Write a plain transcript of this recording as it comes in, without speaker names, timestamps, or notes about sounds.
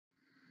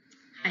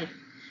Hi,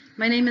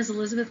 my name is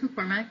Elizabeth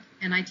McCormack,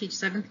 and I teach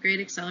 7th grade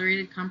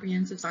Accelerated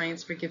Comprehensive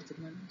Science for gifted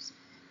learners.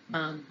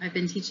 I've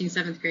been teaching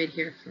 7th grade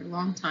here for a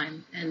long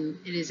time, and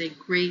it is a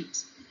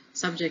great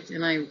subject,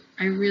 and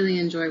I really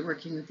enjoy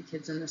working with the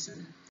kids in the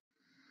center.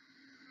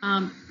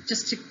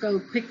 Just to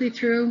go quickly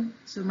through,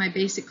 so my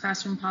basic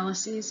classroom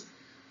policies.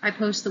 I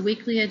post the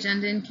weekly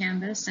agenda in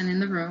Canvas and in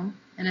the room,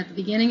 and at the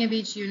beginning of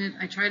each unit,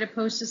 I try to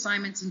post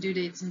assignments and due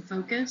dates in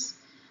focus.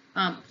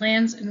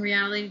 Plans and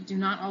reality do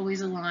not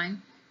always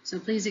align, so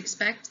please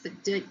expect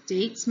that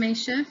dates may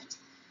shift,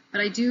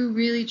 but I do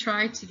really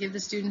try to give the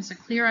students a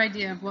clear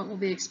idea of what will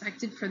be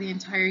expected for the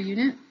entire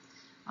unit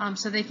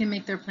so they can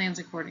make their plans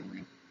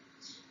accordingly.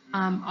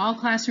 All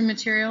classroom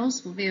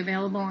materials will be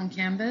available on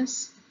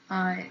Canvas.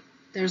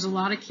 There's a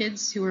lot of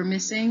kids who are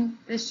missing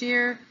this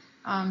year,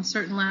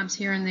 certain labs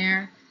here and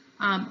there.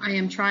 I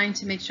am trying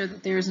to make sure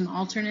that there's an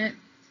alternate.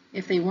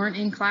 If they weren't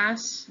in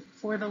class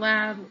for the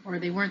lab or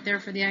they weren't there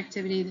for the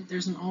activity, that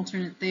there's an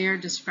alternate there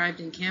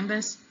described in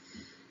Canvas.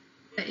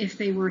 If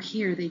they were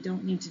here, they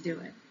don't need to do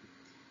it.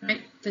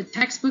 Right? The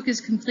textbook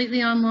is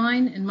completely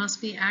online and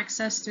must be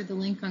accessed through the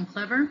link on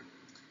Clever.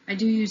 I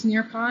do use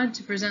Nearpod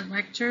to present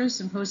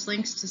lectures and post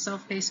links to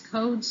self-paced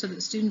code so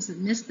that students that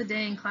missed the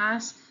day in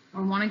class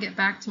or want to get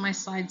back to my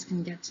slides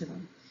can get to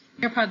them.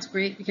 Nearpod's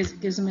great because it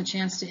gives them a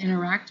chance to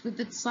interact with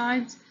the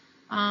slides,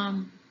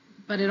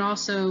 but it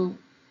also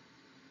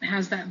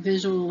has that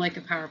visual like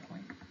a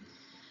PowerPoint.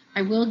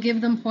 I will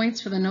give them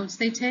points for the notes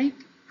they take.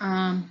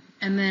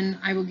 And then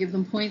I will give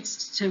them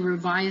points to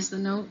revise the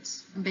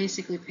notes. I'm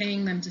basically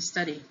paying them to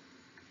study.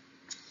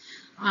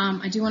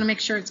 I do want to make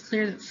sure it's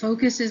clear that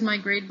Focus is my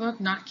grade book,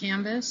 not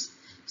Canvas.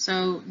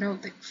 So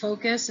note that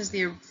Focus is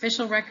the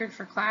official record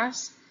for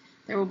class.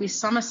 There will be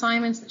some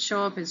assignments that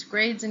show up as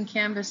grades in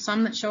Canvas,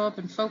 some that show up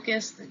in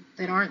Focus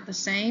that aren't the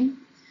same.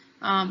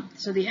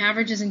 So the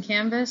averages in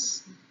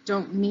Canvas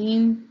don't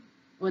mean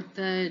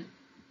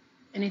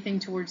anything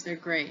towards their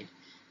grade.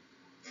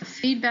 The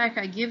feedback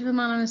I give them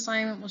on an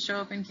assignment will show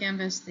up in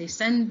Canvas. They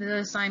send the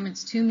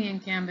assignments to me in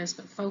Canvas,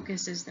 but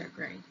Focus is their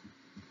grade.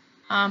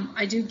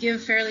 I do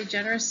give fairly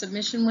generous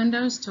submission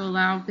windows to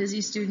allow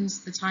busy students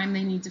the time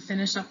they need to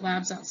finish up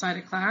labs outside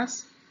of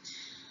class.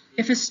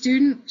 If a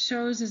student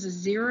shows as a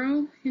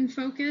 0 in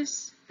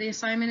Focus, the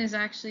assignment has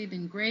actually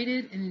been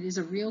graded and it is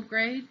a real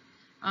grade.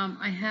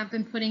 I have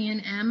been putting in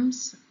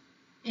M's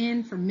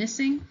in for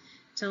missing,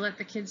 to let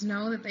the kids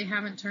know that they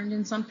haven't turned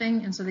in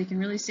something and so they can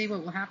really see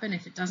what will happen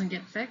if it doesn't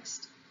get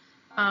fixed.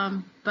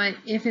 But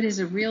if it is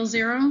a real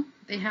 0,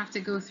 they have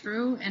to go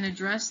through and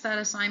address that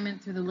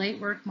assignment through the late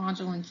work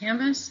module in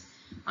Canvas.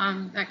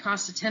 That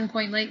costs a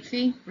 10-point late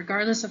fee,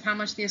 regardless of how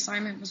much the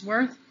assignment was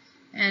worth.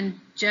 And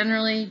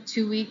generally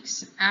 2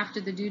 weeks after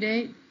the due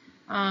date,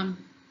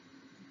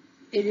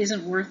 it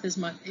isn't worth as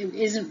much. It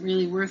isn't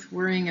really worth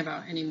worrying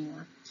about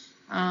anymore.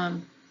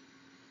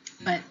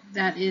 But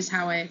that is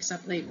how I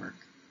accept late work.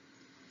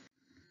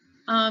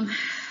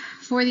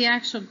 For the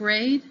actual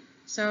grade,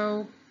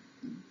 so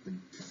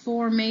the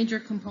 4 major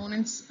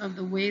components of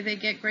the way they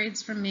get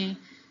grades from me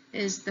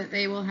is that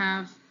they will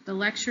have the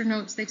lecture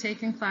notes they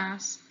take in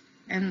class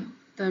and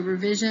the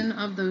revision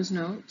of those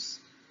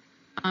notes.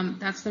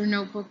 That's their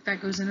notebook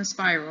that goes in a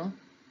spiral.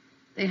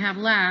 They have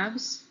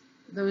labs.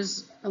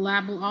 A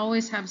lab will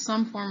always have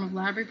some form of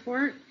lab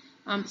report.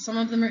 Some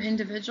of them are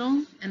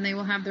individual and they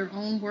will have their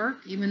own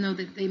work, even though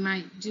that they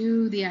might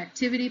do the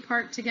activity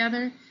part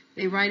together.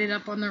 They write it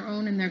up on their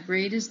own and their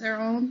grade is their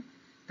own.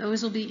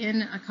 Those will be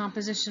in a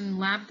composition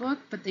lab book,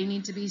 but they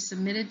need to be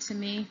submitted to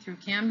me through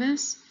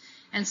Canvas.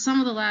 And some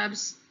of the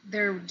labs,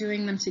 they're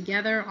doing them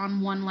together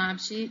on one lab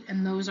sheet,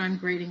 and those I'm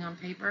grading on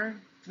paper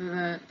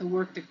for the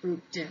work the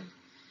group did.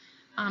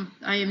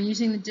 I am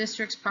using the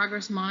district's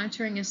progress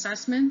monitoring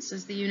assessments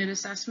as the unit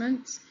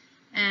assessments,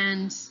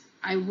 and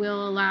I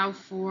will allow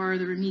for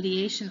the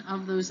remediation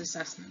of those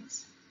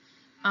assessments.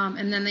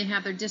 And then they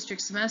have their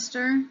district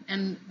semester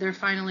and their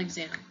final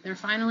exam. Their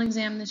final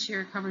exam this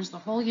year covers the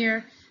whole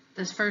year.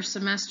 The first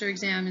semester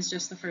exam is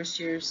just the first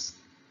year's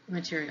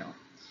material.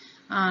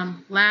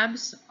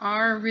 Labs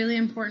are a really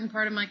important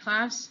part of my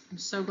class. I'm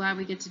so glad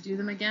we get to do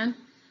them again.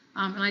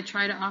 And I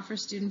try to offer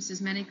students as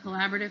many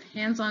collaborative,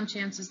 hands-on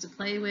chances to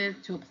play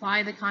with, to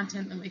apply the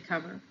content that we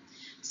cover.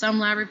 Some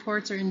lab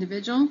reports are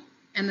individual,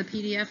 and the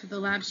PDF of the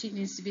lab sheet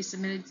needs to be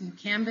submitted in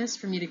Canvas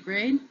for me to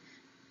grade.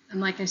 And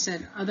like I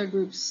said, other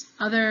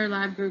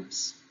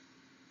labs,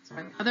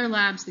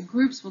 the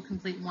groups will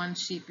complete one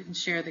sheet and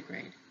share the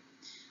grade.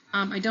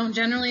 I don't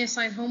generally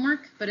assign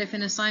homework, but if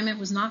an assignment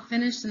was not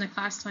finished in the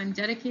class time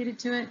dedicated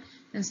to it,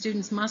 then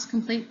students must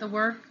complete the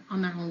work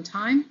on their own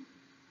time.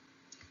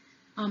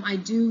 I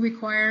do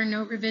require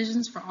note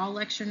revisions for all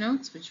lecture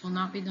notes, which will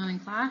not be done in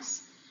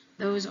class.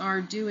 Those are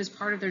due as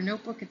part of their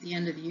notebook at the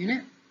end of the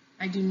unit.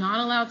 I do not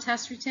allow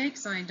test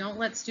retakes, and I don't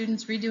let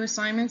students redo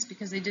assignments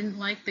because they didn't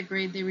like the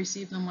grade they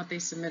received on what they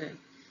submitted.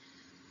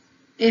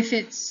 If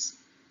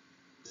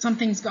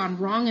something's gone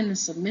wrong in the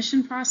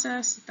submission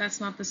process,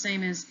 that's not the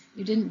same as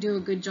you didn't do a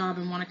good job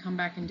and want to come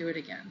back and do it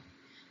again.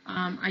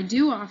 I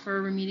do offer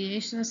a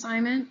remediation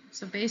assignment,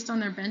 so based on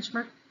their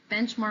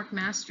benchmark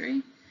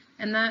mastery,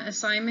 and that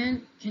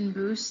assignment can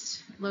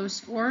boost low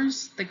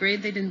scores. The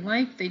grade they didn't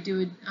like, they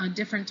do a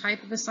different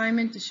type of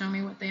assignment to show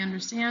me what they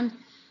understand.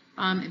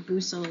 It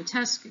boosts a low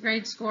test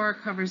grade score,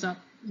 covers up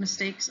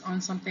mistakes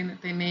on something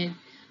that they made,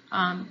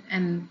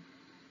 and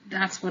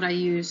that's what I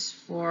use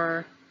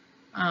for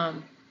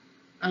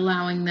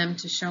allowing them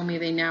to show me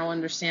they now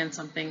understand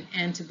something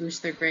and to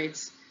boost their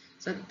grades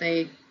so that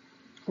they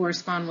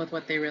correspond with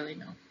what they really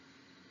know.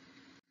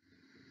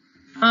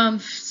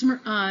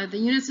 The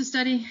units of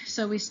study.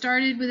 So we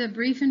started with a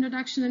brief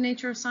introduction to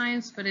nature of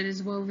science, but it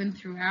is woven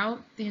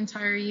throughout the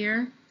entire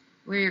year.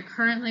 We are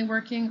currently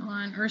working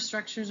on earth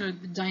structures, or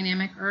the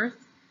dynamic earth,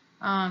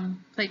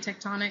 plate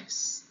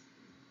tectonics,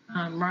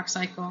 rock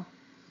cycle.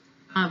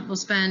 We'll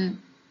spend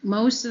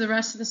most of the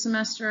rest of the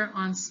semester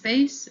on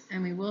space,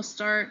 and we will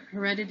start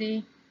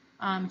heredity,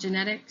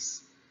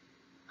 genetics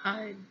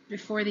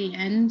before the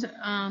end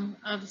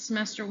of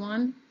semester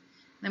 1.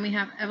 Then we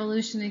have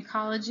evolution and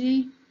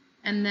ecology,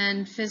 and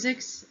then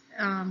physics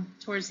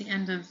towards the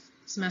end of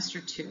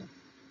semester 2.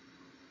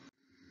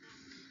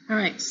 All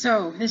right,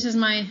 so this is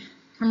my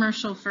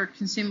commercial for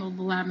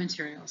consumable lab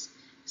materials.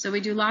 So we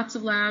do lots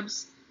of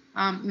labs.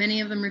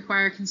 Many of them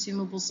require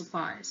consumable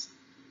supplies.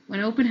 When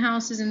open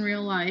house is in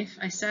real life,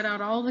 I set out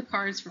all the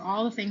cards for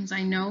all the things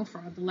I know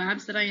for the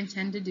labs that I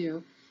intend to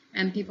do,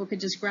 and people could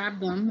just grab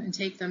them and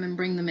take them and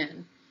bring them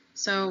in.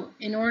 So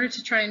in order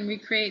to try and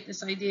recreate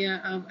this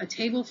idea of a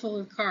table full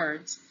of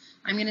cards,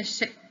 I'm going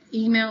to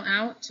email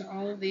out to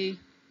all of the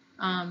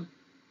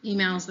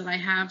emails that I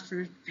have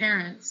for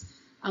parents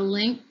a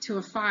link to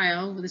a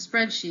file with a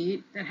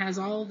spreadsheet that has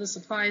all of the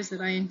supplies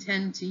that I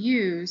intend to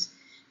use.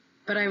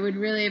 But I would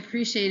really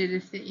appreciate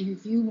it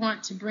if you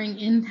want to bring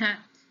in that,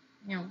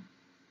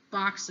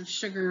 box of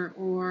sugar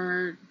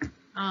or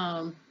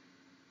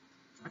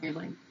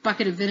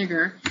bucket of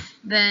vinegar,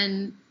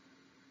 then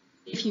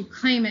if you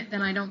claim it,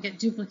 then I don't get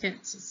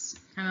duplicates. It's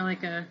kind of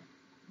like a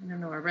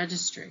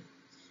registry.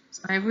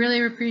 So I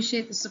really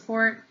appreciate the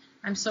support.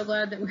 I'm so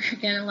glad that we're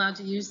again allowed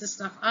to use this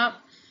stuff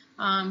up.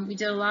 We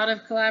did a lot of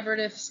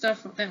collaborative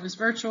stuff that was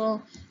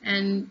virtual,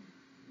 and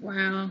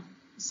while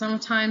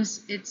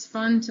sometimes it's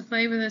fun to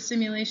play with a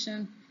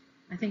simulation,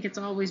 I think it's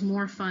always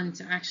more fun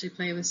to actually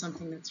play with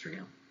something that's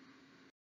real.